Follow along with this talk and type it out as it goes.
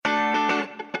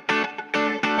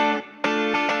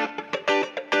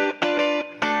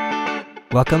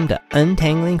Welcome to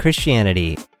Untangling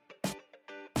Christianity.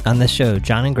 On this show,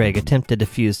 John and Greg attempt to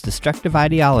diffuse destructive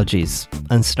ideologies,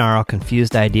 unsnarl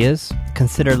confused ideas,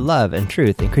 consider love and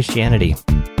truth in Christianity.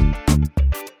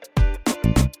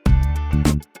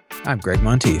 I'm Greg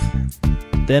Monteith.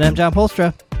 Then I'm John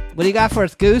Polstra. What do you got for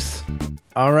us, Goose?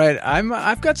 All right,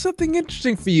 I've got something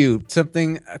interesting for you.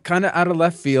 Something kind of out of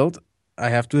left field, I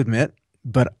have to admit,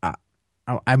 but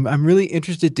I'm really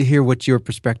interested to hear what your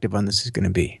perspective on this is going to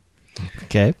be.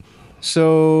 Okay.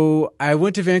 So I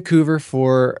went to Vancouver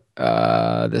for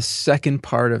the second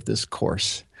part of this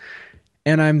course,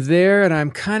 and I'm there, and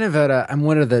I'm kind of I'm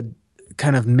one of the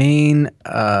kind of main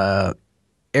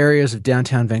areas of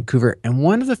downtown Vancouver, and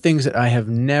one of the things that I have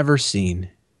never seen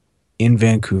in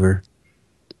Vancouver,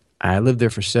 I lived there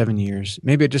for 7 years.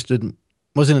 Maybe I just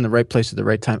wasn't in the right place at the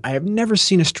right time. I have never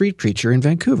seen a street preacher in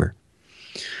Vancouver.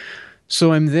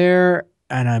 So I'm there,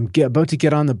 and I'm about to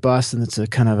get on the bus, and it's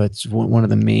one of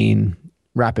the main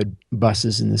rapid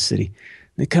buses in the city.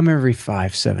 They come every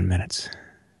 5-7 minutes.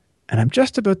 And I'm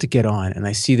just about to get on, and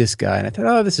I see this guy, and I thought,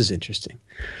 oh, this is interesting.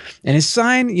 And his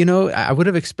sign, I would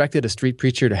have expected a street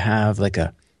preacher to have like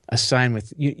a sign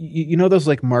with, you know those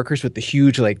like markers with the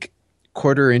huge like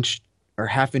 1/4 inch or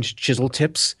 1/2 inch chisel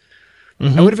tips?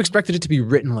 Mm-hmm. I would have expected it to be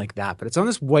written like that, but it's on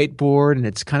this whiteboard, and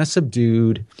it's kind of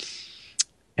subdued.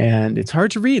 And it's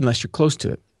hard to read unless you're close to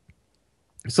it.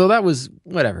 So that was,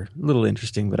 whatever, a little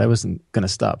interesting, but I wasn't going to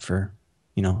stop wasn't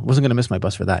going to miss my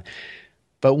bus for that.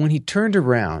 But when he turned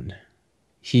around,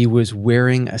 he was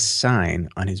wearing a sign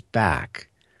on his back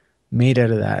made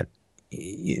out of that.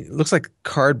 It looks like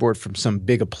cardboard from some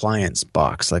big appliance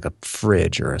box, like a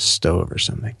fridge or a stove or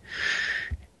something.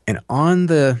 And on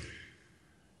the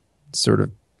sort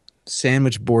of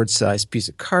sandwich board-sized piece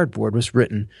of cardboard was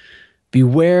written,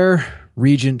 "Beware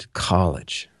Regent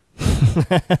College."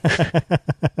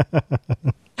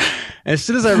 As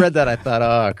soon as I read that, I thought,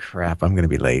 oh, crap, I'm going to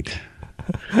be late.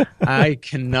 I'm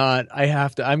going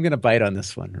to bite on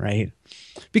this one, right?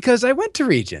 Because I went to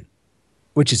Regent,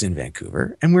 which is in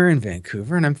Vancouver, and we're in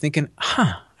Vancouver, and I'm thinking,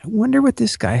 I wonder what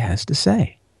this guy has to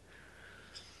say.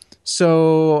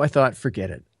 So I thought, forget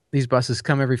it. These buses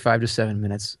come every 5 to 7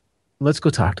 minutes. Let's go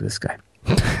talk to this guy.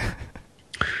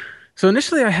 So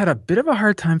initially, I had a bit of a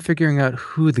hard time figuring out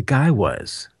who the guy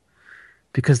was,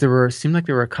 because seemed like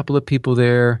there were a couple of people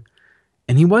there,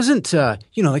 and he wasn't,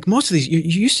 like most of these. You're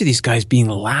used to these guys being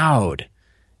loud,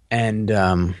 and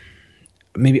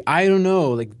maybe, I don't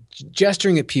know, like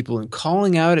gesturing at people and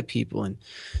calling out at people and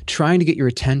trying to get your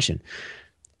attention.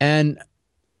 And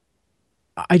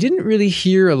I didn't really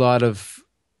hear a lot of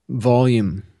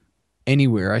volume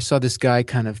anywhere. I saw this guy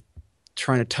kind of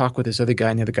trying to talk with this other guy,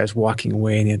 and the other guy's walking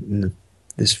away, and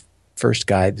this first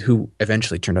guy, who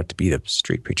eventually turned out to be the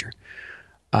street preacher,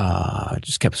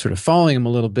 just kept sort of following him a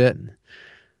little bit.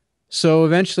 So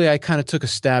eventually I kind of took a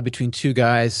stab between two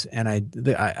guys, and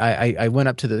I went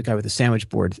up to the guy with the sandwich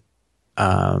board,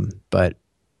 but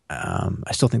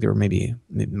I still think there were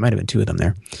it might have been two of them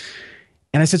there.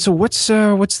 And I said, "So what's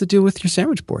the deal with your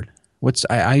sandwich board?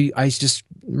 I just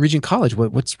Regent College.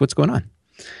 What's going on?"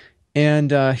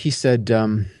 And he said,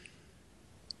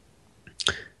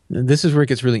 "This is where it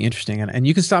gets really interesting, and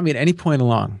you can stop me at any point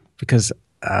along, because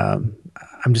I'm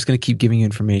just going to keep giving you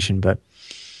information." But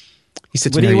he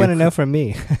said, "What do you want to know from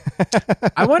me?"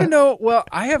 I want to know. Well,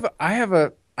 I have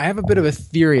a bit of a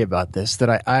theory about this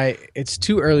that it's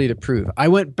too early to prove. I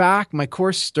went back. My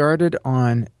course started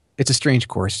on. It's a strange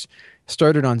course.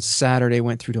 Started on Saturday,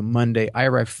 went through to Monday. I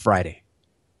arrived Friday,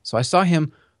 so I saw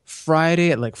him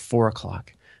Friday at like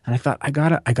 4:00. And I thought, I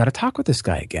gotta talk with this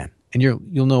guy again. And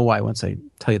you'll know why once I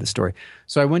tell you the story.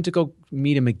 So I went to go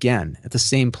meet him again at the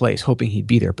same place, hoping he'd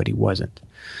be there, but he wasn't.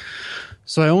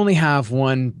 So I only have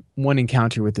one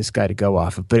encounter with this guy to go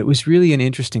off of, but it was really an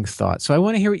interesting thought. So I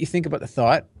want to hear what you think about the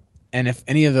thought, and if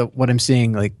any of what I'm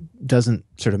saying like doesn't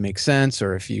sort of make sense,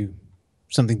 or if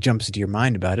something jumps into your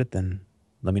mind about it, then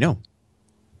let me know.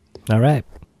 All right.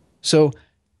 So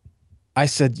I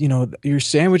said, your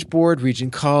sandwich board,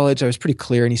 Regent College. I was pretty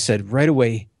clear. And he said, right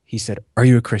away, "Are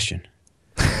you a Christian?"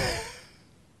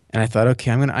 And I thought, okay,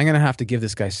 I'm gonna have to give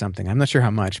this guy something. I'm not sure how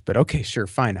much, but okay, sure,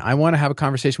 fine. I want to have a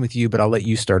conversation with you, but I'll let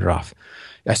you start it off.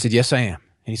 I said, "Yes, I am."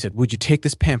 And he said, "Would you take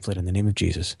this pamphlet in the name of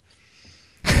Jesus?"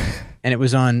 And it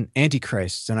was on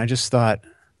Antichrists. And I just thought,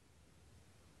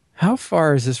 how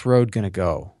far is this road going to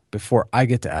go before I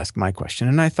get to ask my question?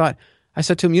 And I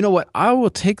said to him, "You know what? I will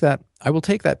take that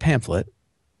pamphlet,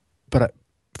 but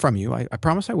from you. I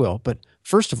promise I will. But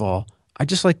first of all, I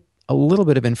just like a little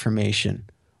bit of information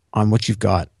on what you've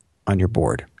got on your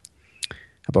board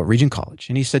about Regent College."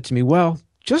 And he said to me, "Well,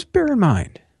 just bear in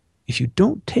mind, if you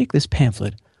don't take this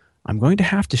pamphlet, I'm going to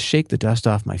have to shake the dust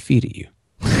off my feet at you.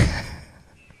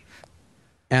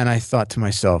 And I thought to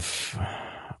myself,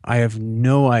 I have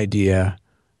no idea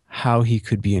how he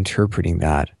could be interpreting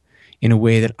that in a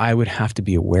way that I would have to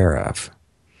be aware of.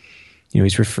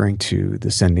 He's referring to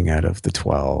the sending out of the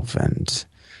 12, and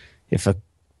if a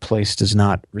place does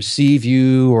not receive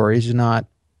you or is not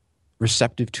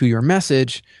receptive to your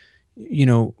message,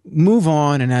 move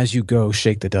on, and as you go,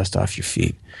 shake the dust off your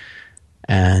feet.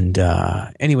 And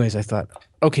anyways, I thought,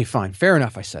 okay, fine, fair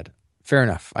enough. I said, fair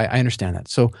enough. I understand that.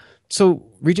 So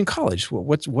Regent College,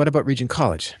 what about Regent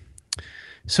College?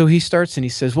 So he starts and he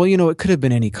says, well, it could have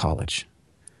been any college.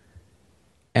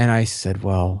 And I said,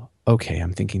 well, okay,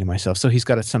 I'm thinking to myself, so he's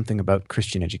got something about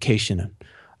Christian education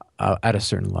at a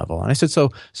certain level. And I said,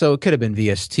 so it could have been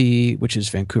VST, which is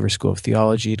Vancouver School of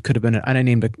Theology. It could have been, and I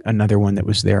named another one that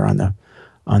was there on the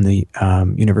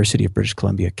University of British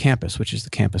Columbia campus, which is the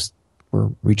campus where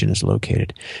Regent is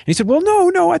located. And he said, well,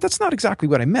 no, that's not exactly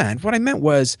what I meant. What I meant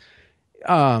was,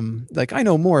 I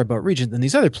know more about Regent than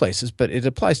these other places, but it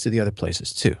applies to the other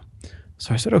places too.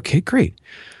 So I said, okay, great.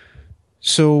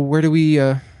 So where do we,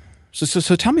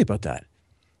 so tell me about that.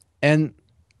 And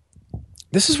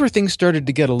this is where things started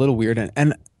to get a little weird.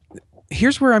 And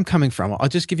here's where I'm coming from. I'll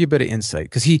just give you a bit of insight,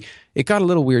 because it got a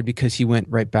little weird because he went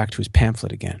right back to his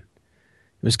pamphlet again.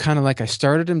 It was kind of like I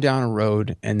started him down a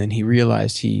road, and then he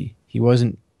realized he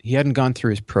hadn't gone through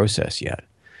his process yet.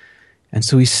 And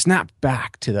so he snapped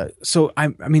back to the, so I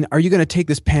mean, are you going to take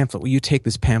this pamphlet? Will you take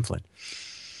this pamphlet?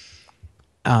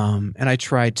 And I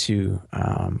tried to,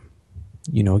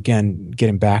 again, get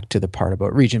him back to the part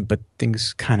about Regent, but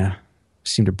things kind of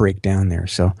seemed to break down there.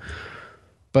 So,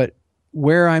 but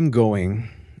where I'm going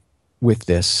with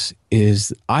this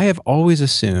is I have always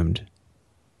assumed,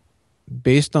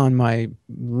 based on my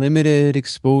limited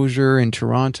exposure in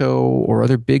Toronto or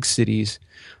other big cities,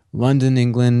 London,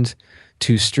 England,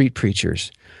 to street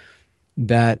preachers,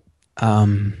 that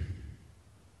that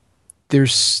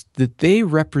they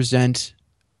represent,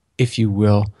 if you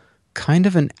will, kind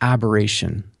of an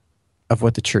aberration of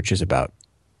what the church is about.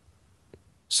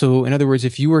 So, in other words,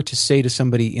 if you were to say to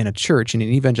somebody in a church, in an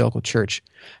evangelical church,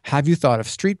 have you thought of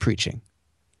street preaching?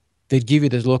 They'd give you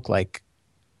this look like,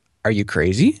 are you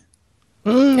crazy?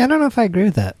 I don't know if I agree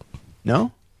with that.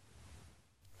 No?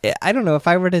 I don't know. If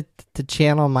I were to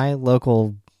channel my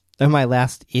local, or my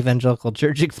last evangelical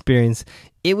church experience,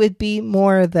 it would be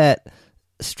more that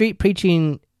street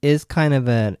preaching is kind of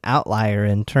an outlier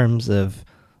in terms of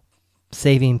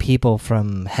saving people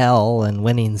from hell and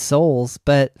winning souls.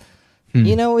 But,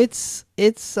 it's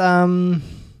as long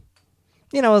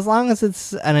as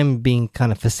it's, and I'm being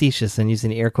kind of facetious and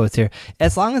using air quotes here,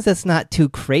 as long as it's not too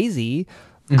crazy,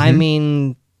 I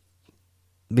mean,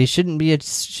 we shouldn't be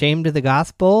ashamed of the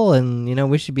gospel, and,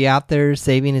 we should be out there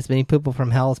saving as many people from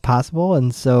hell as possible.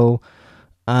 And so,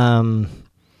 there's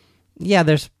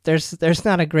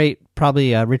not a great,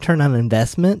 probably a return on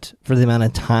investment for the amount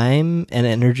of time and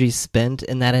energy spent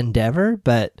in that endeavor.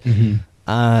 But,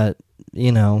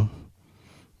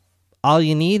 all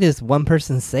you need is one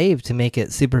person saved to make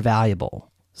it super valuable.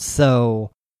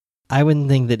 So I wouldn't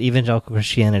think that evangelical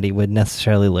Christianity would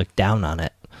necessarily look down on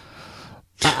it.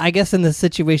 I guess in the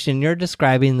situation you're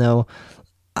describing, though,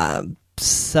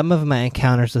 some of my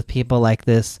encounters with people like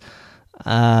this,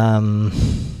 I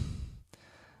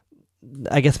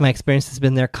guess my experience has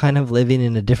been they're kind of living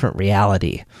in a different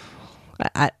reality.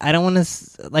 I don't want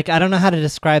to, I don't know how to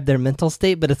describe their mental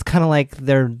state, but it's kind of like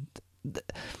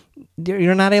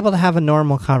you're not able to have a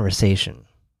normal conversation.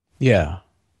 Yeah.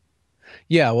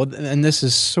 Yeah, well, and this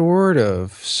is sort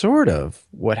of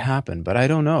what happened, but I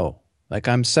don't know.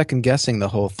 I'm second guessing the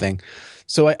whole thing.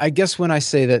 So I guess when I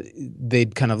say that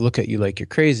they'd kind of look at you like you're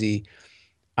crazy,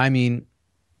 I mean,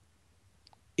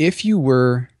 if you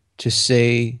were to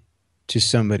say to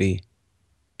somebody,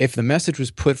 if the message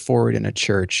was put forward in a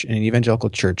church, in an evangelical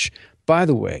church, by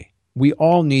the way, we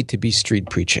all need to be street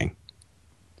preaching.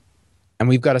 And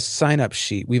we've got a sign-up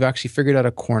sheet. We've actually figured out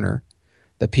a corner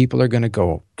that people are going to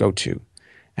go to.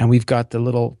 And we've got the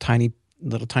little tiny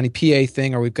PA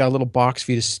thing, or we've got a little box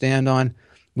for you to stand on.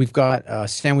 We've got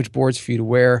sandwich boards for you to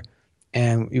wear,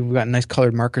 and we've got nice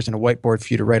colored markers and a whiteboard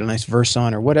for you to write a nice verse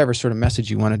on, or whatever sort of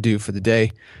message you want to do for the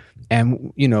day.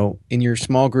 And, in your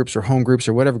small groups or home groups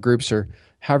or whatever groups or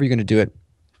however you're going to do it,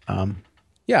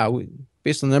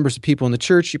 based on the numbers of people in the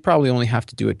church, you probably only have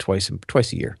to do it twice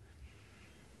a year.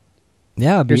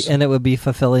 Yeah, and it would be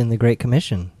fulfilling the Great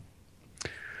Commission.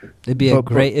 It'd be a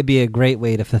great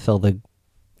way to fulfill the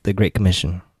Great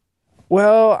Commission.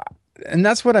 Well, and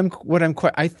that's what I'm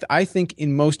quite. I think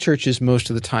in most churches, most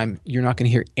of the time, you're not going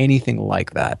to hear anything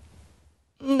like that.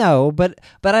 No, but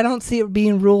I don't see it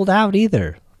being ruled out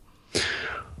either.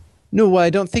 No, well, I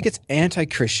don't think it's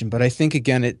anti-Christian, but I think,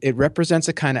 again, it represents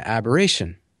a kind of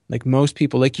aberration. Like most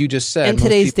people, like you just said. In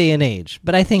today's day and age.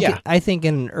 But I think Yeah. I think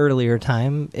in an earlier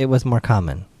time, it was more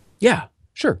common. Yeah,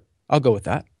 sure. I'll go with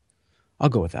that.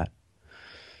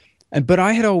 But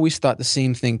I had always thought the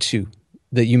same thing, too,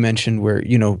 that you mentioned where,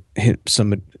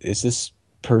 is this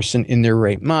person in their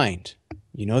right mind?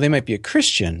 They might be a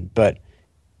Christian, but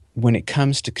when it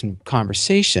comes to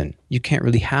conversation, you can't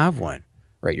really have one.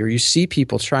 Right, or you see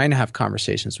people trying to have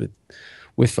conversations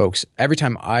with folks. Every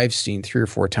time I've seen 3 or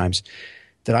 4 times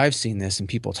that I've seen this and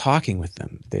people talking with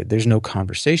them, there's no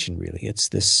conversation really.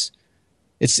 It's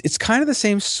kind of the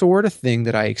same sort of thing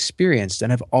that I experienced,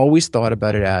 and I've always thought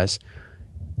about it as,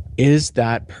 is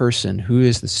that person who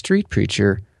is the street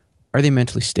preacher, are they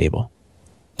mentally stable?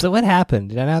 So what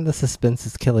happened? Now the suspense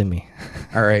is killing me.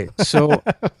 All right,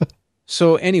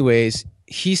 so anyways,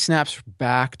 he snaps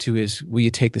back to his, will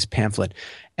you take this pamphlet?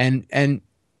 And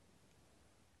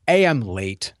A, I'm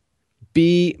late.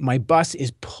 B, my bus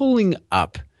is pulling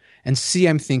up. And C,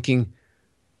 I'm thinking,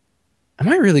 am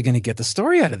I really going to get the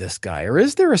story out of this guy? Or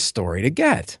is there a story to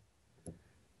get?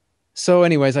 So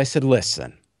anyways, I said,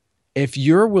 listen, if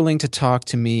you're willing to talk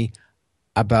to me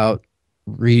about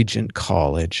Regent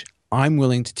College, I'm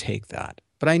willing to take that.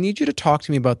 But I need you to talk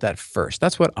to me about that first.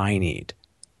 That's what I need.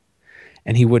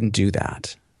 And he wouldn't do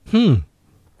that.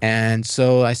 And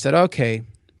so I said, okay,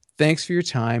 thanks for your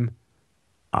time.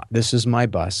 This is my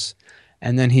bus.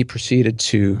 And then he proceeded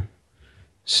to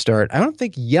start, I don't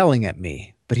think yelling at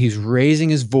me, but he's raising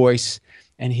his voice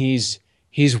and he's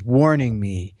warning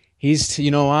me. He's,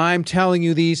 I'm telling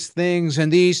you these things,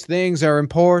 and these things are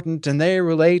important and they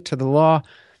relate to the law.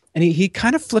 And he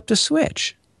kind of flipped a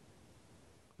switch.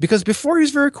 Because before he was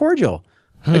very cordial.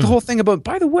 Like the whole thing about,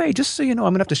 by the way, just so you know,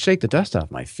 I'm going to have to shake the dust off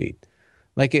my feet.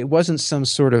 Like it wasn't some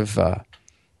sort of,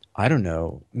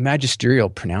 magisterial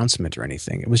pronouncement or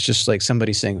anything. It was just like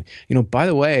somebody saying, by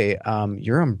the way,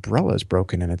 your umbrella is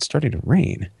broken and it's starting to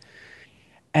rain.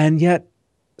 And yet,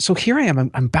 so here I am,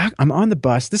 I'm back, I'm on the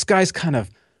bus. This guy's kind of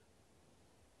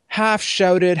half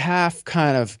shouted, half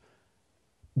kind of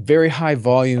very high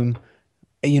volume.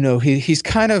 He's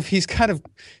kind of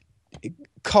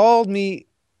called me,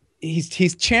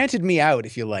 he's chanted me out,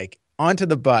 if you like, onto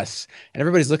the bus. And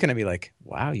everybody's looking at me like,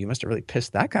 wow, you must have really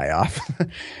pissed that guy off.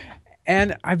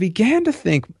 And I began to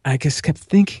think, I just kept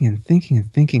thinking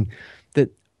that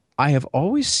I have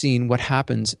always seen what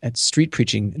happens at street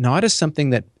preaching, not as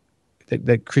something that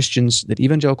Christians, that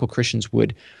evangelical Christians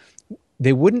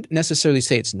they wouldn't necessarily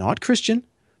say it's not Christian,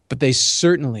 but they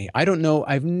certainly, I don't know,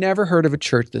 I've never heard of a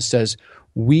church that says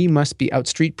we must be out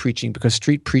street preaching because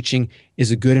street preaching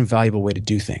is a good and valuable way to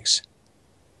do things.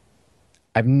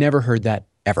 I've never heard that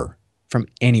ever from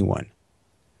anyone.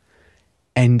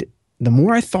 And the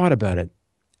more I thought about it,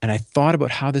 and I thought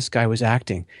about how this guy was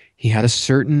acting, he had a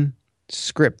certain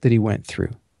script that he went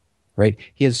through, right?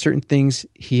 He had certain things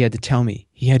he had to tell me.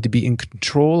 He had to be in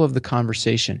control of the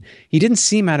conversation. He didn't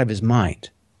seem out of his mind.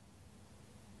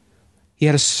 He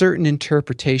had a certain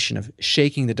interpretation of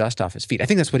shaking the dust off his feet. I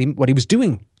think that's what he was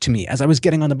doing to me as I was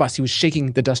getting on the bus. He was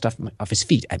shaking the dust off his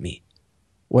feet at me.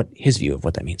 What his view of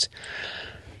what that means.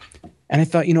 And I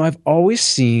thought, I've always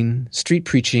seen street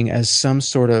preaching as some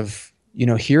sort of,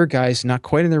 here are guys not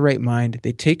quite in their right mind.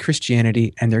 They take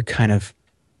Christianity and they're kind of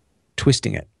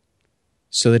twisting it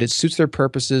so that it suits their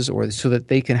purposes, or so that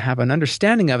they can have an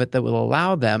understanding of it that will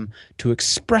allow them to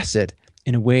express it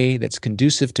in a way that's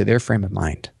conducive to their frame of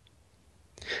mind.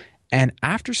 And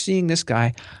after seeing this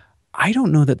guy, I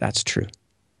don't know that that's true.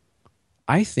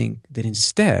 I think that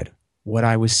instead, what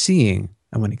I was seeing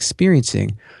and when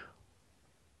experiencing,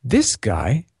 this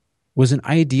guy was an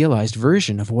idealized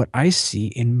version of what I see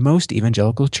in most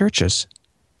evangelical churches.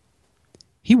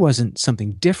 He wasn't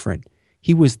something different.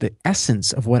 He was the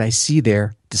essence of what I see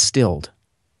there distilled.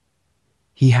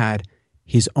 He had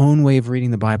his own way of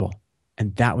reading the Bible,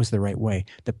 and that was the right way.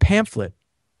 The pamphlet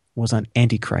was on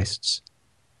antichrists.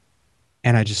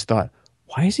 And I just thought,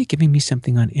 why is he giving me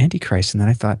something on antichrist? And then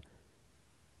I thought,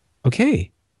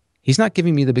 okay, he's not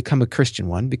giving me the become a Christian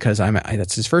one, because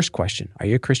that's his first question. Are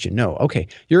you a Christian? No. Okay,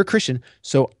 you're a Christian,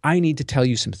 so I need to tell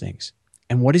you some things.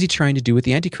 And what is he trying to do with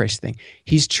the Antichrist thing?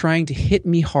 He's trying to hit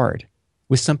me hard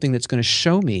with something that's going to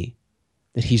show me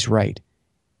that he's right.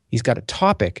 He's got a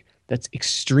topic that's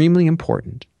extremely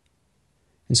important.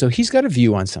 And so he's got a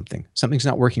view on something. Something's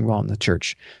not working well in the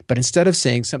church. But instead of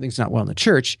saying something's not well in the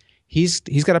church, he's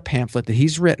got a pamphlet that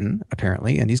he's written,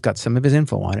 apparently, and he's got some of his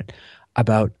info on it,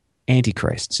 about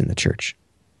antichrists in the church.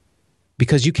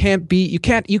 Because you can't be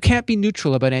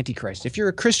neutral about antichrist. If you're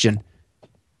a Christian,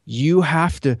 You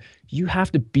have to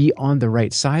be on the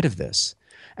right side of this.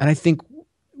 And I think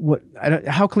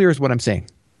how clear is what I'm saying?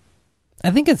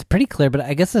 I think it's pretty clear, but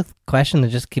I guess the question that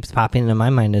just keeps popping into my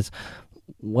mind is,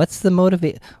 what's the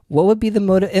what would be the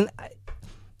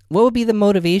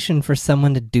motivation for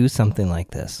someone to do something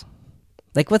like this?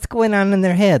 Like, what's going on in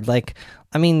their head? Like,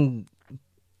 I mean,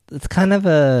 it's kind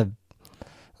of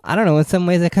I don't know, in some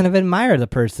ways I kind of admire the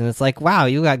person. It's like, wow,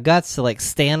 you got guts to like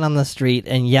stand on the street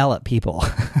and yell at people.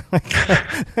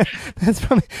 That's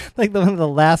probably like one of the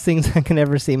last things I can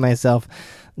ever see myself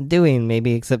doing,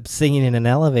 maybe except singing in an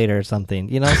elevator or something,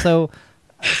 you know? So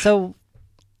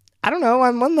I don't know,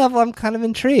 on one level I'm kind of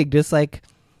intrigued. It's like,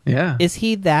 yeah, is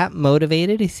he that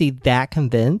motivated? Is he that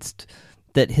convinced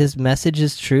that his message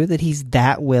is true, that he's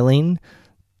that willing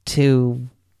to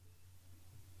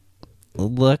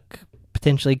look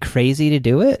potentially crazy to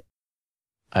do it?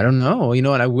 I don't know. You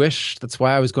know what? I wish, that's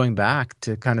why I was going back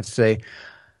to kind of say,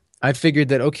 I figured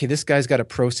that, okay, this guy's got a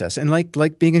process. And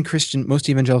like being in most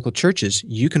evangelical churches,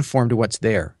 you conform to what's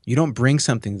there. You don't bring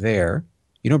something there.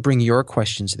 You don't bring your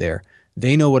questions there.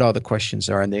 They know what all the questions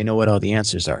are and they know what all the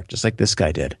answers are, just like this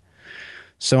guy did.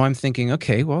 So I'm thinking,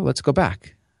 okay, well, let's go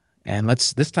back. And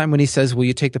this time when he says, will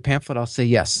you take the pamphlet? I'll say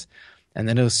yes. And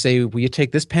then he'll say, will you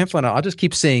take this pamphlet? I'll just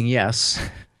keep saying yes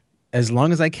as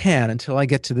long as I can until I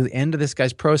get to the end of this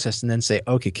guy's process and then say,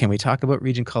 okay, can we talk about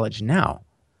Regent College now?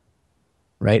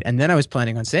 Right? And then I was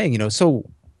planning on saying, so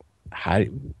how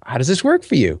does this work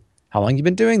for you? How long have you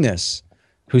been doing this?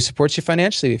 Who supports you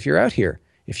financially if you're out here?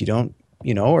 If you don't,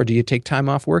 or do you take time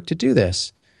off work to do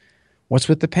this? What's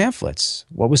with the pamphlets?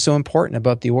 What was so important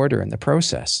about the order and the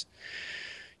process?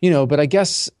 But I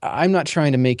guess I'm not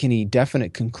trying to make any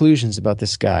definite conclusions about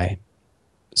this guy,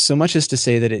 so much as to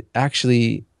say that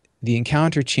the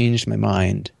encounter changed my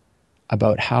mind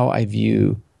about how I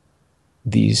view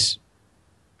at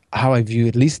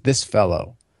least this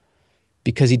fellow,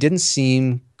 because he didn't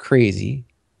seem crazy.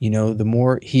 The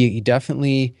more he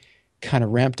definitely kind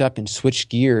of ramped up and switched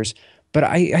gears. But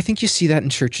I think you see that in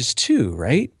churches too,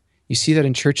 right? You see that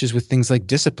in churches with things like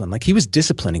discipline. Like he was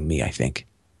disciplining me, I think.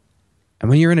 And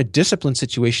when you're in a discipline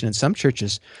situation in some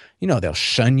churches, they'll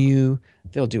shun you.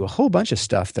 They'll do a whole bunch of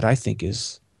stuff that I think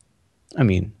is,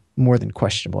 more than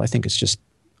questionable. I think it's just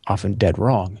often dead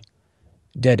wrong,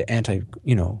 dead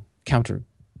counter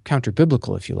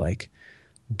biblical, if you like.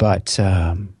 But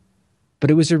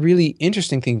it was a really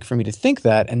interesting thing for me to think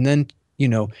that, and then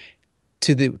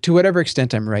to whatever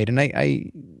extent I'm right, and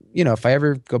I if I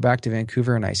ever go back to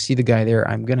Vancouver and I see the guy there,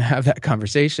 I'm going to have that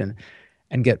conversation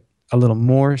and get a little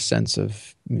more sense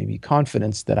of maybe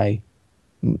confidence that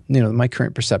my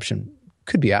current perception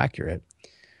could be accurate.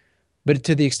 But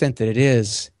to the extent that it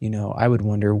is, I would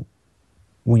wonder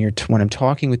when I'm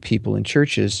talking with people in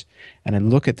churches and I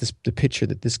look at the picture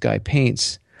that this guy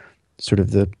paints, sort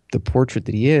of the portrait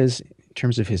that he is in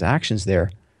terms of his actions there,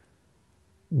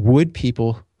 would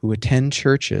people who attend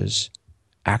churches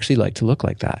actually like to look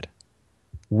like that?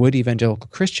 Would evangelical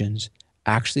Christians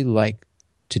actually like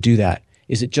to do that?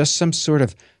 Is it just some sort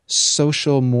of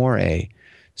social mores,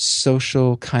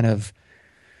 social kind of,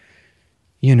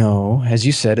 as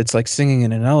you said, it's like singing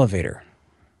in an elevator,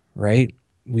 right?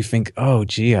 We think, oh,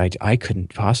 gee, I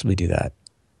couldn't possibly do that.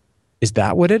 Is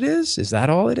that what it is? Is that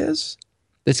all it is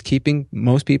that's keeping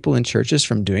most people in churches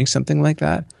from doing something like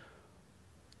that?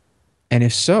 And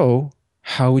if so,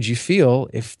 how would you feel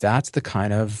if that's the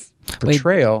kind of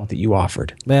portrayal that you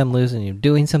offered? Man, I'm losing you.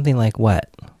 Doing something like what?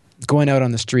 Going out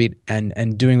on the street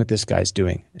and doing what this guy's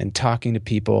doing and talking to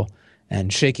people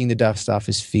and shaking the dust off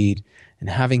his feet and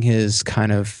having his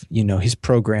kind of, his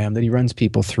program that he runs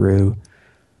people through.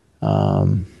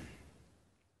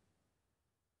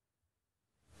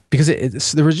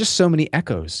 Because there were just so many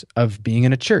echoes of being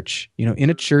in a church. In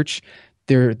a church,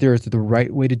 there's the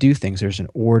right way to do things. There's an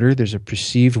order. There's a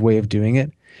perceived way of doing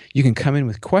it. You can come in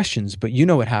with questions, but you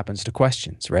know what happens to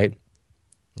questions, right?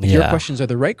 If your questions are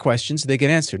the right questions, they get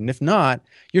answered. And if not,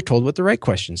 you're told what the right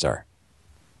questions are.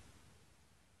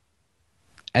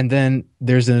 And then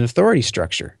there's an authority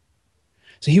structure.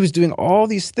 So he was doing all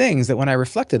these things that when I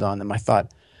reflected on them, I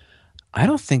thought, I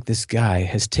don't think this guy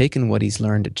has taken what he's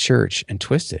learned at church and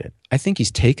twisted it. I think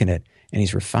he's taken it and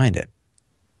he's refined it.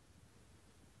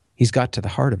 He's got to the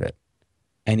heart of it.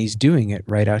 And he's doing it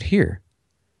right out here.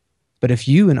 But if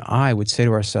you and I would say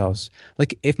to ourselves,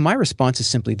 like if my response is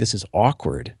simply, this is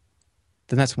awkward,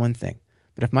 then that's one thing.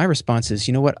 But if my response is,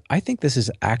 you know what, I think this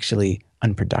is actually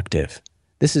unproductive.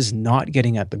 This is not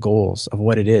getting at the goals of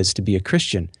what it is to be a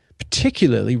Christian,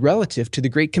 particularly relative to the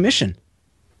Great Commission.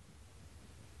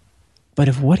 But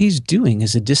if what he's doing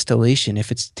is a distillation,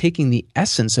 if it's taking the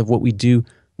essence of what we do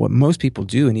what most people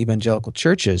do in evangelical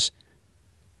churches,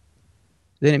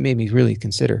 then it made me really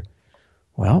consider,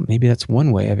 well, maybe that's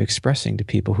one way of expressing to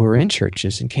people who are in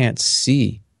churches and can't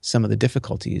see some of the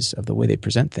difficulties of the way they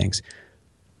present things.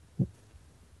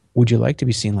 Would you like to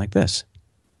be seen like this?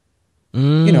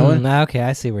 Okay,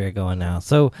 I see where you're going now.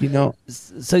 So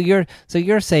so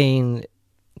you're saying,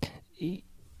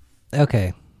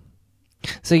 okay,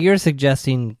 so you're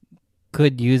suggesting,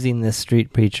 could using this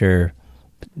street preacher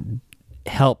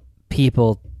help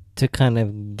people to kind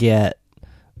of get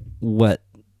the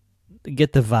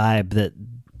vibe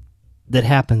that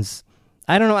happens?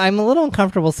 I don't know. I'm a little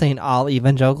uncomfortable saying all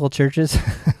evangelical churches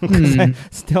because I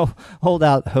still hold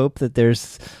out hope that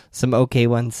there's some okay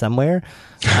ones somewhere.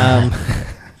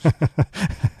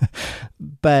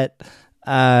 But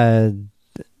so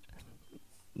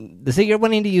you're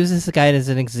wanting to use this guide as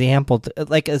an example,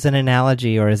 like as an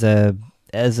analogy, or as an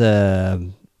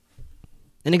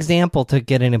example to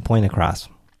get a point across.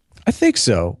 I think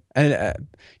so. And,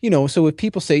 so if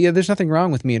people say, yeah, there's nothing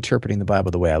wrong with me interpreting the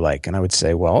Bible the way I like, and I would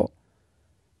say, well,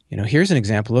 here's an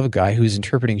example of a guy who's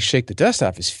interpreting shake the dust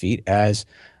off his feet as,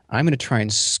 I'm going to try and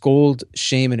scold,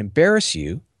 shame, and embarrass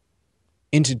you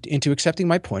into accepting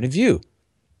my point of view.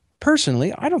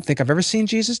 Personally, I don't think I've ever seen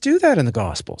Jesus do that in the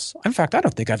Gospels. In fact, I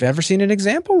don't think I've ever seen an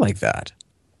example like that.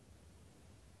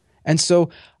 And so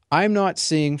I'm not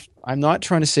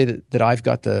trying to say that I've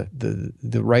got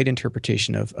the right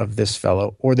interpretation of this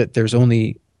fellow, or that there's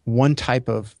only one type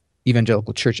of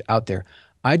evangelical church out there.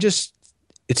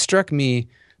 It struck me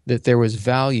that there was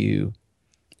value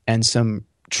and some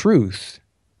truth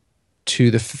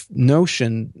to the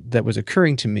notion that was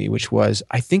occurring to me, which was,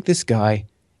 I think this guy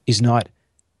he's not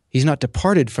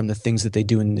departed from the things that they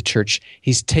do in the church.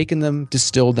 He's taken them,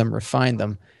 distilled them, refined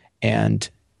them, and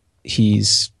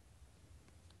he's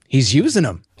using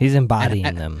them. He's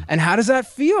embodying them. And how does that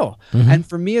feel? Mm-hmm. And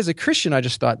for me as a Christian, I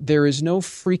just thought, there is no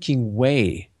freaking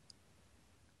way,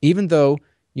 even though,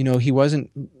 he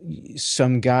wasn't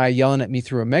some guy yelling at me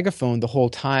through a megaphone the whole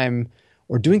time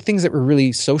or doing things that were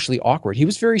really socially awkward. He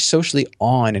was very socially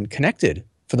on and connected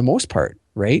for the most part,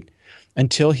 right?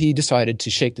 Until he decided to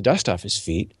shake the dust off his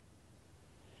feet.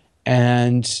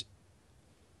 And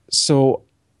so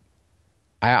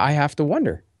I have to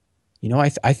wonder, I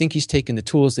think he's taken the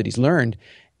tools that he's learned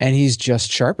and he's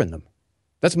just sharpened them.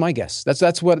 That's my guess.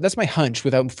 That's my hunch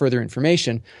without further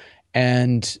information.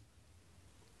 And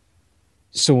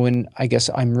so when I guess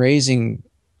I'm raising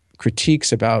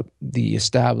critiques about the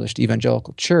established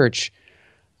evangelical church,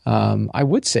 I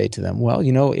would say to them, well,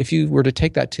 if you were to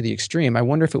take that to the extreme, I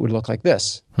wonder if it would look like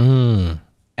this. And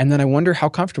then I wonder how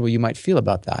comfortable you might feel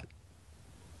about that.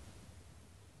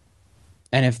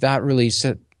 And if that really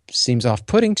seems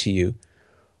off-putting to you,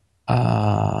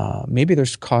 maybe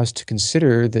there's cause to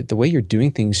consider that the way you're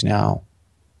doing things now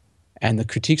and the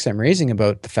critiques I'm raising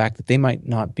about the fact that they might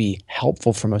not be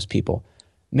helpful for most people,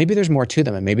 maybe there's more to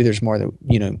them, and maybe there's more that,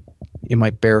 it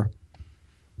might bear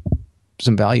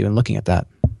some value in looking at that.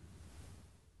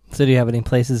 So do you have any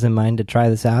places in mind to try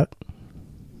this out?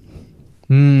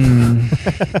 Not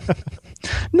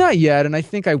yet, and I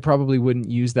think I probably wouldn't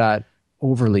use that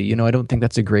overly. I don't think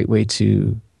that's a great way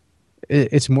to...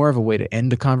 It's more of a way to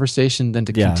end a conversation than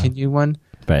to continue one.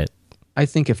 Right. I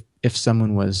think if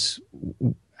someone was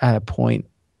at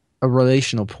a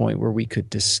relational point where we could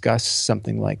discuss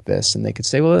something like this, and they could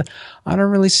say, well, I don't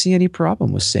really see any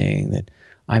problem with saying that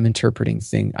I'm interpreting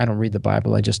things. I don't read the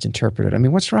Bible, I just interpret it. I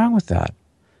mean, what's wrong with that?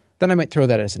 Then I might throw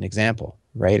that as an example,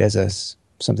 right? As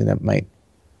something that might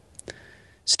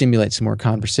stimulate some more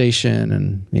conversation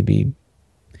and maybe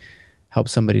help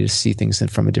somebody to see things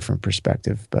from a different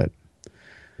perspective. But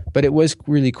it was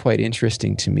really quite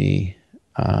interesting to me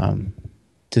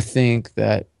to think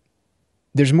that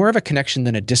there's more of a connection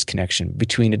than a disconnection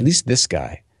between at least this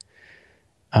guy.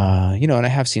 And I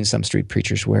have seen some street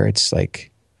preachers where it's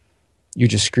like you're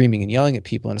just screaming and yelling at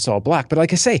people and it's all black. But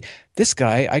like I say, this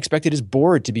guy, I expected his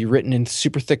board to be written in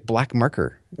super thick black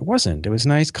marker. It wasn't. It was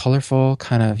nice, colorful,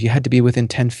 kind of, you had to be within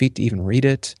 10 feet to even read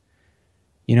it.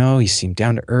 He seemed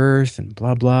down to earth and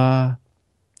blah, blah,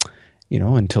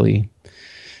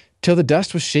 until the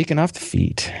dust was shaken off the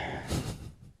feet.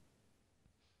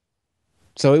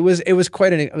 So it was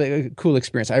quite a cool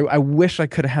experience. I wish I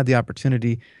could have had the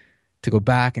opportunity to go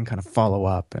back and kind of follow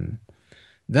up. And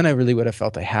then I really would have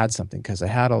felt I had something, because I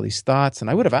had all these thoughts, and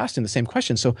I would have asked him the same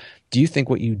question. So do you think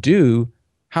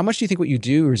how much do you think what you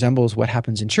do resembles what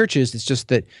happens in churches? It's just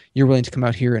that you're willing to come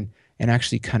out here and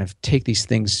actually kind of take these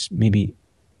things maybe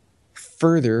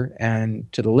further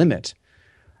and to the limit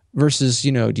versus,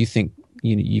 do you think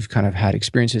you've kind of had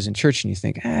experiences in church and you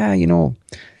think,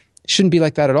 shouldn't be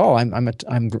like that at all.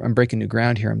 I'm breaking new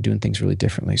ground here. I'm doing things really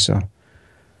differently. So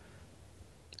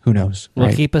who knows? Well,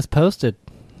 right? keep us posted.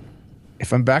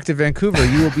 If I'm back to Vancouver,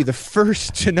 you will be the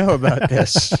first to know about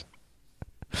this.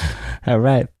 All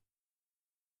right.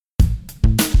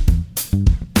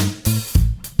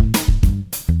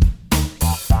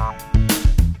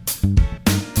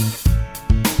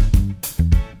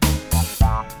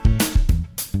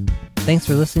 Thanks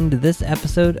for listening to this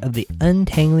episode of the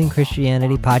Untangling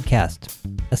Christianity podcast.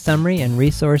 A summary and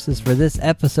resources for this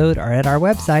episode are at our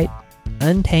website,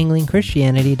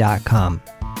 untanglingchristianity.com.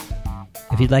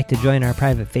 If you'd like to join our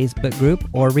private Facebook group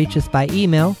or reach us by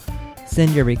email,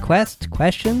 send your request,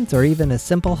 questions, or even a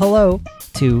simple hello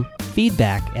to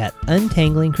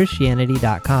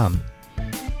feedback@untanglingchristianity.com.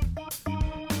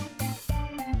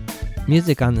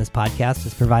 Music on this podcast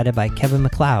is provided by Kevin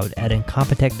MacLeod at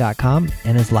Incompetech.com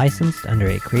and is licensed under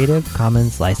a Creative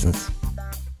Commons license.